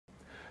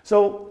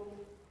So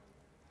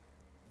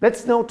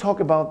let's now talk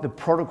about the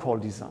protocol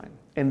design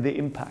and the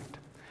impact.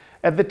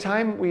 At the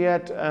time, we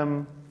had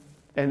a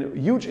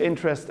huge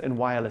interest in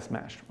wireless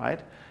mesh, right?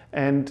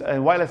 And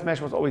wireless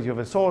mesh was always you have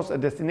a source, a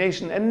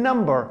destination, a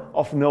number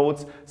of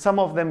nodes. Some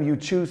of them you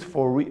choose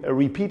for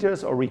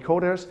repeaters or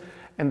recoders,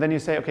 and then you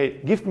say, okay,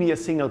 give me a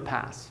single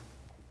pass.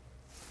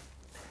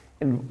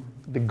 And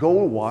the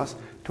goal was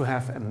to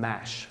have a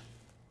mesh.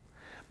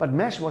 But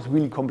mesh was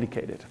really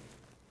complicated,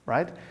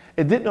 right?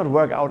 It did not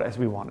work out as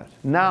we wanted.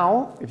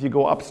 Now, if you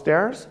go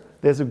upstairs,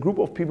 there's a group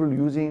of people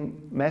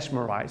using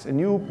Meshmerize, a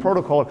new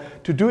protocol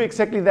to do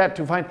exactly that,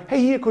 to find, hey,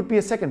 here could be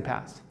a second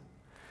pass.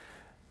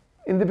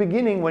 In the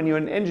beginning, when you're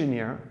an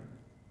engineer,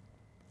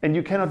 and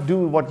you cannot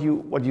do what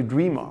you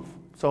dream of,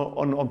 so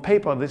on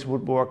paper, this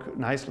would work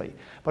nicely.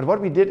 But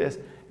what we did is,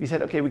 we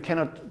said, okay, we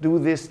cannot do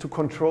this to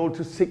control,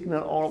 to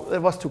signal, all.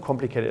 It was too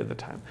complicated at the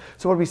time.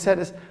 So what we said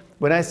is,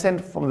 when I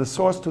send from the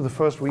source to the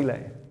first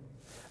relay,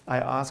 I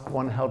ask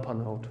one helper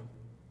node.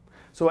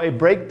 So I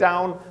break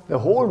down the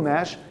whole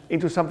mesh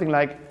into something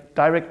like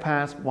direct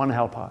pass, one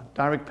helper,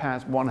 direct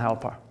pass, one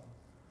helper.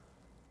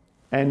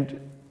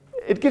 And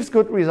it gives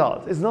good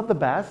results. It's not the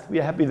best. We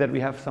are happy that we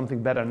have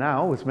something better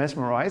now with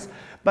Meshmerize.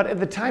 But at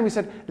the time we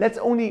said, let's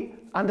only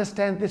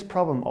understand this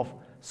problem of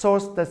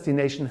source,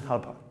 destination,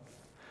 helper.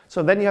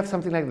 So then you have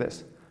something like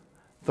this.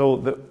 So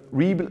the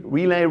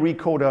relay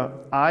recoder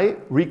I,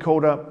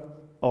 recoder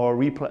or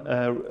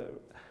repeater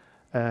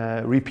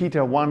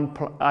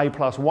I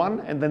plus 1,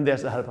 and then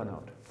there's a helper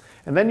node.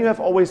 And then you have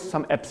always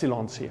some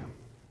epsilons here.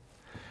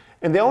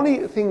 And the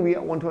only thing we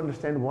want to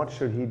understand, what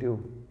should he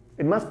do?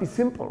 It must be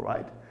simple,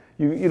 right?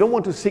 You don't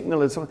want to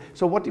signal it.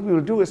 So what we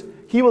will do is,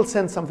 he will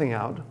send something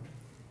out.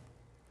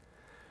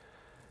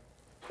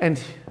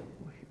 And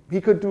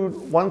he could do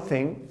one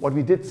thing, what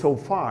we did so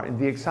far in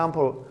the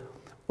example.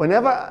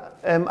 Whenever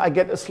I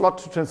get a slot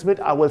to transmit,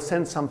 I will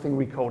send something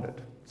recoded.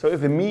 So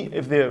if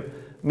the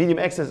medium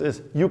access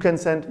is you can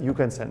send, you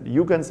can send,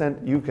 you can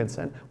send, you can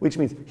send, which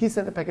means he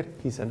sent a packet,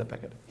 he sent a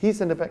packet, he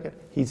sent a packet,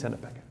 he sent a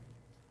packet.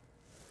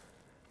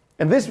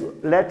 And this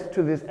led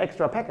to these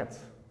extra packets.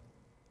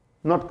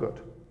 Not good.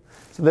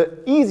 So the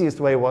easiest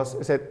way was,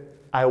 I said,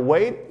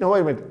 wait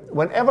a minute.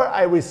 Whenever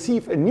I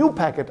receive a new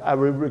packet, I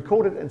will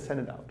recode it and send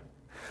it out.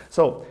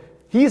 So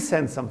he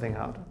sends something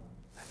out.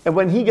 And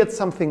when he gets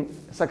something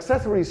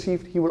successfully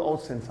received, he will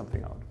also send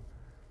something out.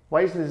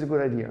 Why is this a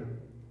good idea?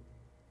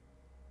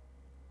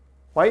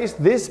 Why is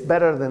this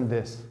better than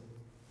this?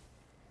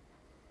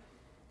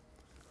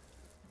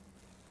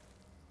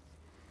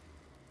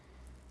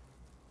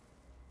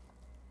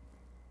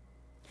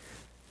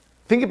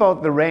 Think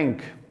about the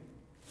rank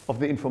of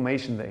the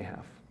information they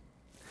have.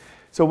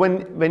 So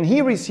when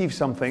he receives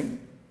something,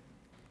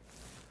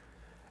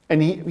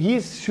 and he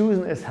is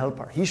chosen as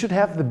helper, he should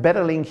have the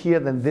better link here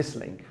than this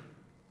link,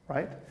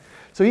 right?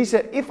 So he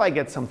said, if I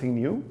get something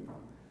new,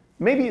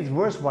 maybe it's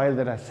worthwhile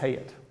that I say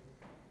it,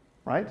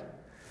 right?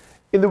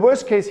 In the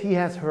worst case, he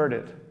has heard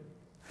it.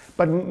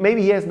 But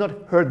maybe he has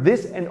not heard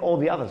this and all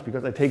the others,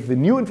 because I take the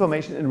new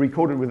information and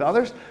recode it with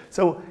others.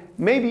 So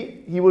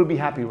maybe he will be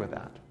happy with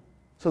that.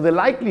 So the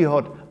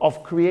likelihood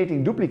of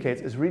creating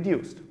duplicates is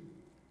reduced.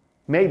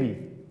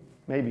 Maybe,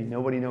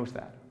 nobody knows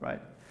that,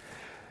 right?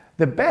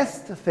 The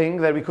best thing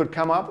that we could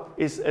come up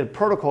is a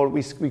protocol,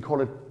 we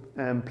call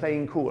it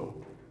playing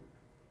cool.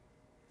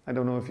 I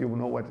don't know if you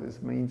know what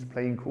this means,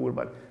 playing cool,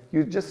 but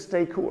you just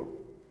stay cool.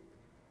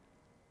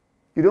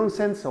 You don't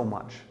send so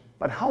much,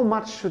 but how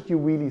much should you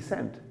really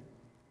send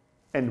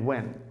and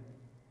when?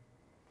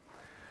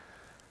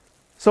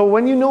 So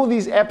when you know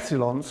these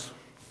epsilons,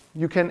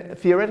 you can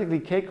theoretically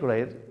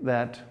calculate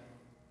that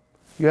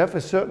you have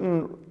a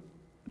certain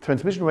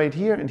transmission rate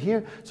here and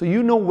here, so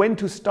you know when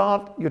to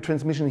start your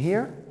transmission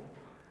here,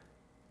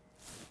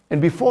 and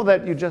before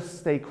that you just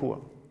stay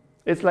cool.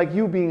 It's like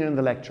you being in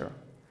the lecture.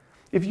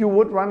 If you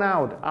would run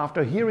out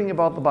after hearing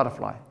about the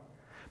butterfly,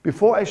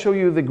 before I show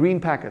you the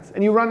green packets,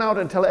 and you run out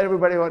and tell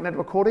everybody about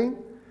network coding,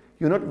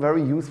 you're not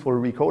very useful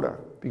recoder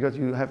because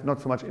you have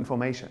not so much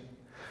information.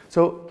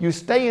 So you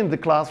stay in the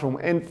classroom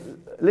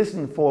and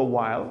listen for a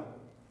while,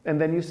 and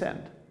then you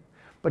send.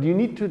 But you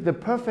need the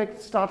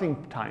perfect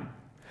starting time.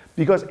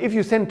 Because if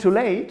you send too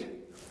late,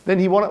 then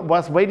he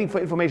was waiting for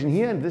information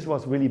here, and this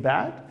was really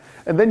bad.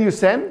 And then you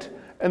sent,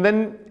 and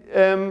then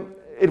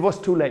it was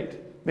too late.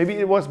 Maybe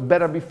it was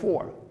better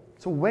before.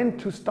 So when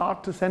to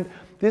start to send,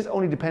 this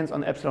only depends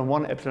on epsilon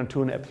 1, epsilon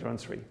 2, and epsilon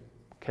 3,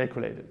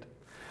 calculated.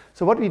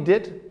 So what we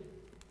did,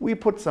 we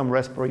put some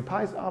Raspberry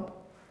Pis up,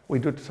 we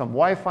did some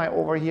Wi-Fi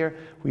over here,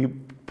 we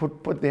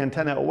put the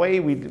antenna away,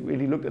 we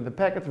really looked at the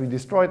packets, we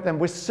destroyed them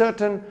with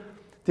certain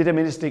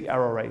deterministic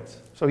error rates.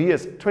 So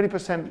here's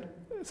 20%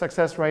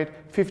 success rate,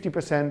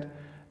 50%,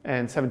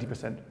 and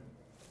 70%.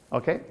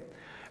 Okay?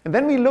 And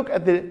then we look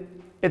at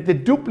the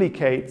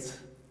duplicates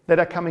that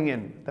are coming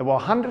in. There were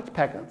 100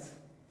 packets.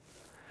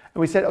 And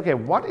we said, okay,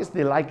 what is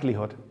the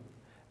likelihood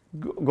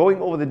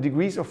going over the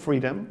degrees of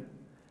freedom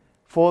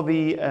for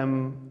the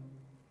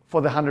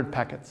 100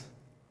 packets?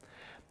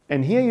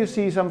 And here you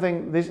see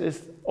something, this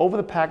is over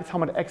the packets, how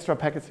much extra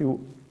packets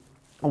you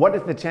What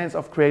is the chance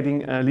of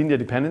creating linear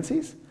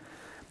dependencies?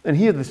 And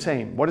here the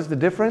same. What is the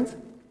difference?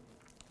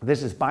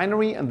 This is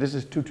binary and this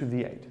is 2 to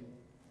the 8.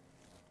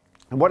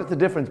 And what is the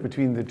difference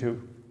between the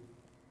two?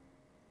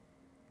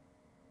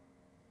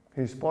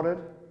 Can you spot it?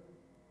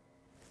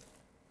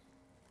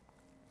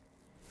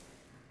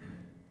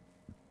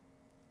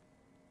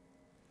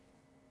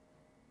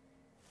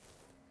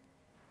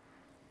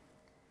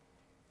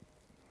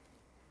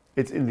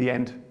 It's in the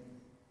end.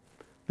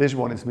 This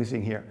one is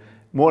missing here.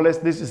 More or less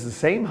this is the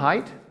same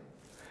height,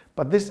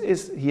 but this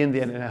is here in the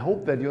end, and I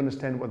hope that you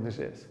understand what this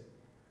is.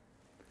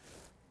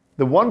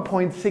 The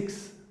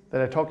 1.6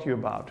 that I talked to you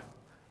about,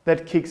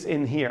 that kicks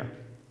in here.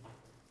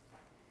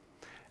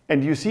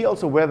 And you see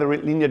also where the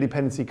linear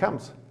dependency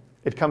comes.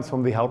 It comes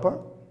from the helper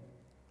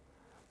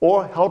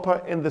or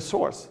helper in the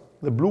source,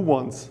 the blue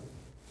ones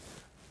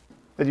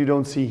that you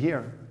don't see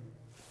here,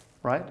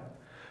 right?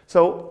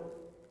 So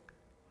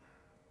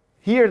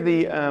here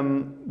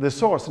the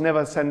source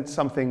never sent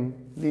something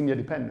linear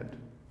dependent.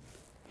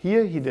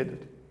 Here he did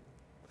it.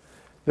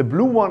 The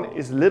blue one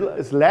is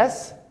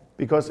less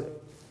because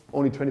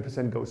only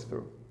 20% goes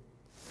through.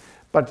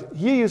 But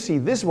here you see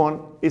this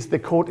one is the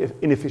code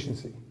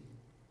inefficiency.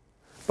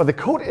 But the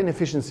code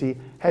inefficiency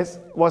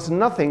was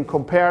nothing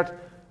compared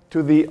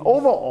to the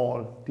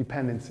overall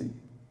dependency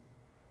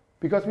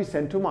because we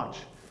sent too much.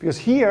 Because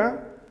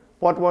here,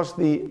 what was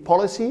the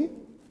policy?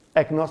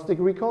 Agnostic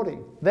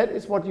recoding. That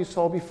is what you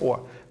saw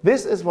before.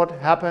 This is what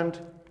happened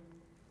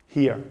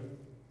here.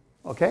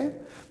 Okay?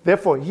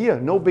 Therefore, here,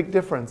 no big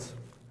difference.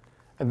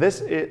 And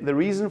the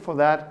reason for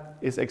that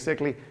is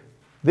exactly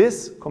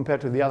this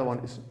compared to the other one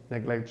is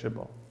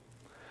negligible.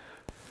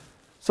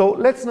 So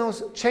let's now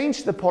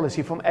change the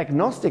policy from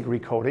agnostic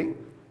recoding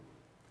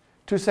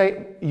to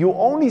say you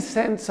only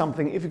send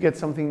something if you get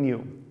something new.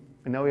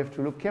 And now we have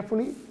to look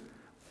carefully.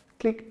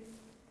 Click.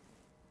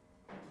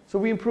 So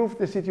we improved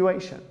the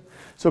situation.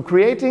 So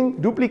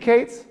creating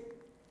duplicates,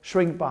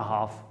 shrink by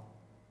half.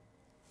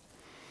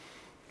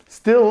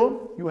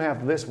 Still, you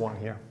have this one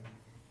here,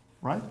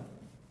 right?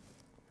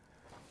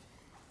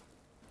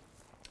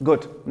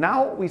 Good.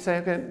 Now we say,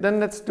 okay, then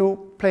let's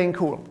do playing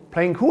cool.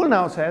 Playing cool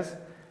now says,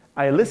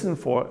 I listen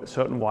for a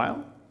certain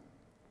while,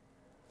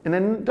 and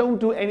then don't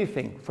do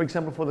anything, for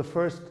example, for the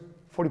first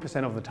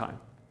 40% of the time.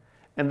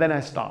 And then I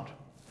start.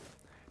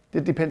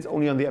 It depends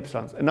only on the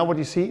epsilons. And now what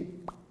you see,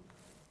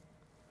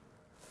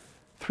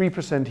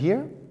 3%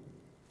 here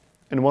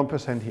and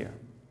 1% here.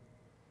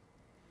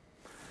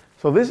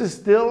 So this is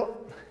still,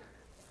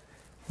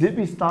 did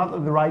we start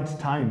at the right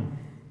time?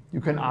 You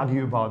can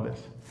argue about this.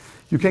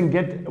 You can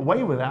get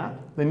away with that,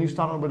 then you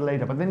start a little bit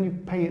later, but then you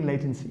pay in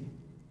latency.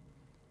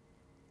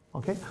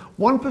 Okay?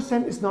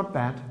 1% is not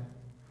bad.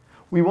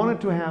 We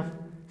wanted to have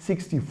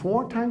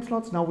 64 time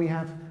slots, now we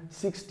have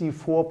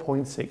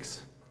 64.6.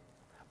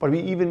 But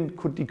we even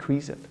could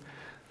decrease it.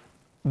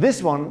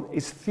 This one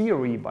is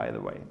theory, by the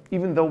way.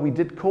 Even though we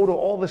did code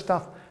all the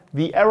stuff,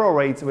 the error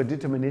rates were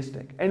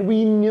deterministic, and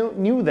we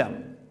knew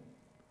them.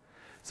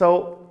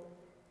 So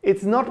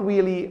it's not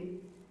really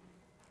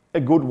a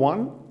good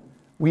one.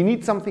 We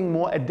need something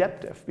more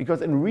adaptive,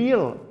 because in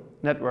real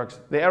networks,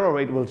 the error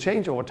rate will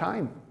change over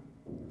time.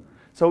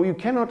 So you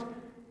cannot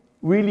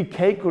really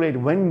calculate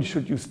when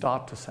should you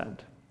start to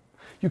send.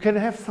 You can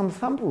have some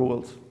thumb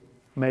rules,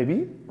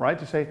 maybe, right?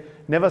 To say,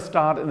 never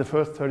start in the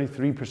first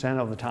 33%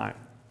 of the time,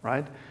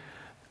 right?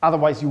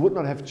 Otherwise, you would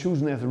not have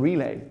chosen as a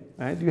relay,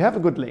 right? You have a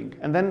good link.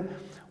 And then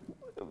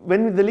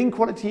when the link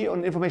quality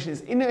on information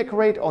is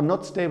inaccurate or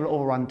not stable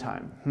over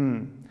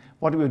runtime,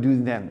 what do we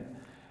do then?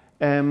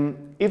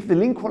 If the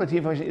link quality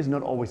information is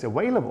not always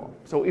available,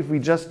 so if we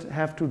just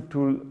have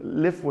to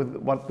live with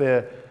what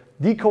the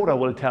decoder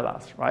will tell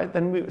us, right?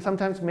 Then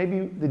sometimes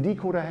maybe the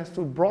decoder has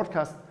to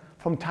broadcast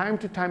from time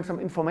to time some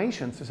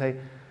information to say,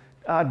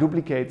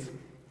 duplicates,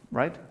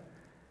 right?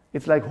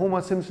 It's like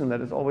Homer Simpson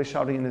that is always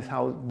shouting in his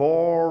house,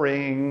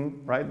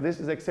 boring, right? This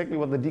is exactly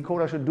what the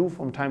decoder should do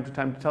from time to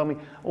time to tell me,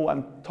 oh,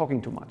 I'm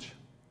talking too much.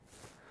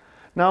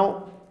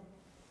 Now,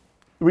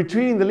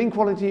 retrieving the link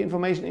quality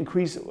information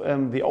increase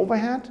the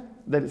overhead.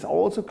 That is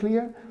also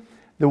clear.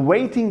 The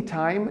waiting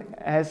time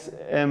as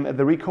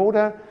the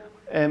recoder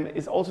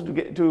is also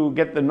to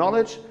get the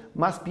knowledge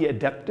must be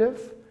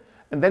adaptive.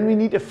 And then we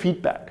need a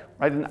feedback,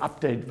 right? An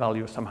update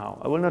value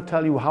somehow. I will not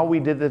tell you how we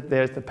did it.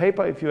 There's the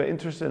paper if you're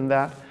interested in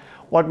that.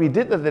 What we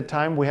did at the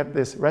time, we had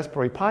this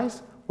Raspberry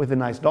Pis with the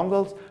nice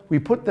dongles. We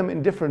put them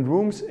in different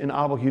rooms in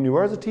Aalborg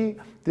University,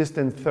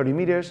 distance 30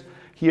 meters.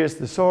 Here's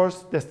the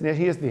source, destination,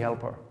 here's the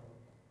helper,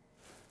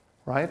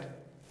 right?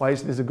 Why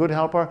is this a good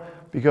helper?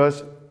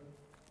 Because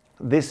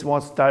this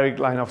was direct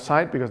line of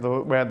sight, because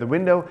where the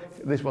window,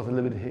 this was a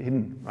little bit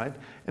hidden, right?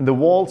 And the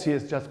walls here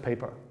is just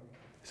paper.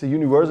 It's a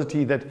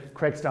university that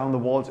cracks down the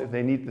walls if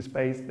they need the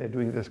space. They're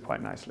doing this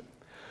quite nicely.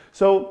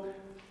 So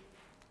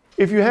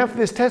if you have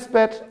this test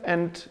bed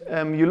and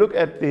you look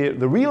at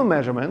the real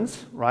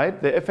measurements,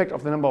 right? The effect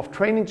of the number of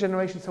training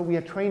generations. So we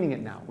are training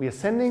it now. We are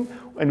sending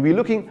and we're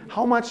looking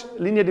how much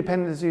linear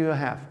dependency you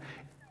have.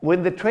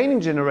 When the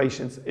training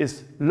generations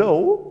is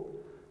low,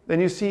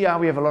 then you see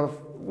we have a lot of,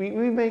 we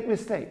make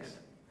mistakes.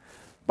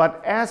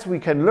 But as we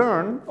can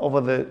learn over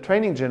the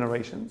training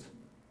generations,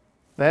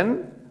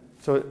 then,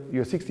 so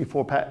your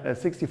 64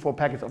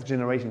 packets of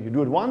generation, you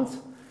do it once,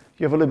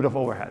 you have a little bit of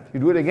overhead. You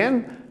do it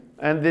again,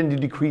 and then you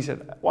decrease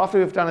it. After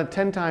you've done it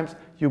 10 times,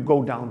 you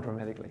go down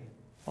dramatically,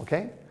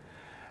 okay?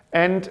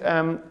 And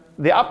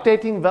the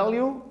updating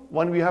value,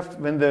 when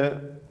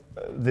the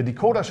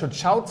decoder should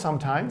shout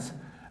sometimes,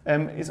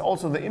 is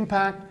also the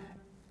impact.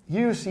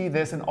 Here you see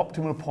there's an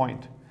optimal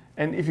point.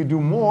 And if you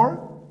do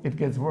more, it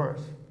gets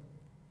worse.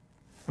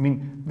 I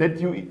mean,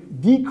 that you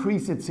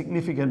decrease it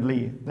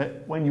significantly,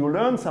 that when you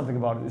learn something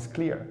about it is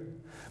clear.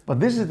 But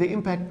this is the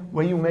impact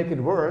where you make it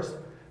worse,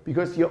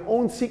 because your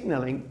own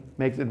signaling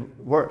makes it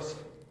worse,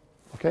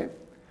 okay?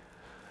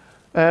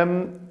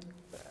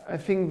 I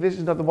think this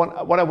is not the one.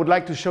 What I would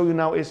like to show you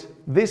now is,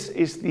 this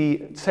is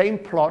the same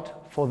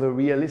plot for the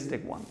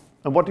realistic one.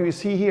 And what do you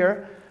see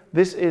here?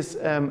 This is,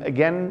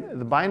 again,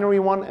 the binary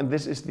one, and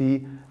this is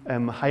the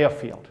higher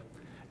field.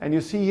 And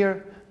you see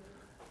here,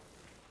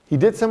 he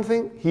did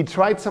something, he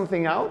tried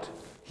something out,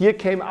 here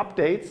came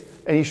updates,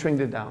 and he shrinked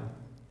it down.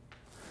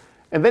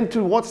 And then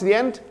towards the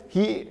end,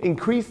 he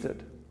increased it.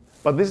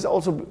 But this is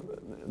also,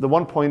 the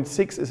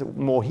 1.6 is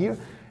more here.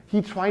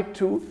 He tried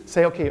to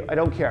say, okay, I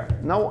don't care.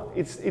 Now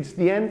it's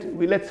the end,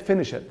 let's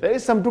finish it. There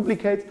is some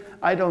duplicates,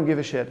 I don't give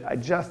a shit. I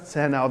just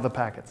send out the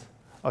packets,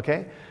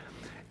 okay?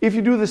 If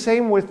you do the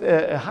same with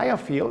a higher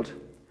field,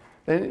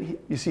 then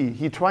you see,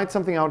 he tried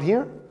something out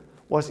here,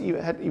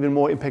 had even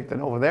more impact than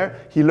over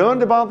there. He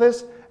learned about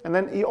this, and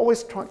then he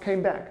always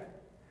came back.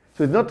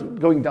 So it's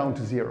not going down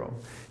to zero.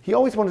 He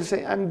always wanted to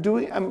say,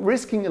 I'm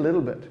risking a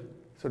little bit,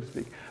 so to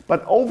speak.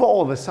 But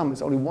overall, the sum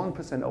is only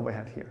 1%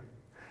 overhead here.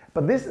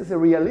 But this is a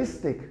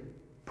realistic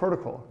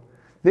protocol.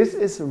 This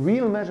is a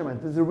real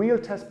measurement. This is a real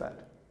testbed.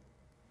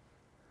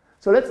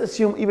 So let's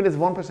assume even it's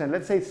 1%.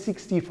 Let's say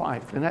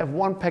 65. Then I have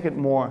one packet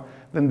more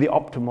than the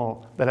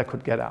optimal that I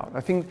could get out.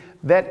 I think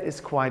that is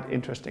quite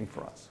interesting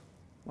for us.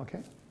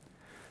 Okay?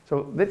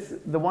 So that's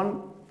the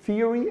one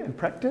theory and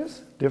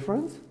practice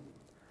difference.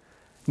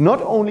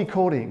 Not only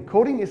coding.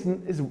 Coding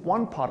is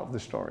one part of the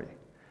story.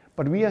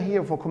 But we are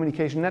here for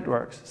communication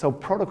networks. So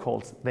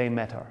protocols, they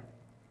matter.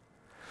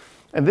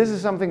 And this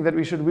is something that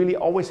we should really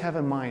always have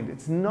in mind.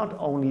 It's not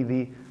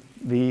only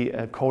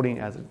the coding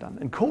as it's done.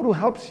 And Kodo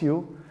helps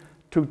you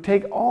to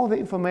take all the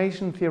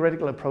information,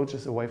 theoretical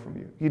approaches away from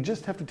you. You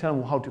just have to tell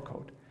them how to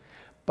code.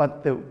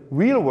 But the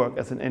real work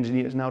as an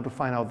engineer is now to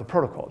find out the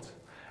protocols.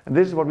 And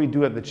this is what we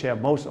do at the chair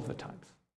most of the times.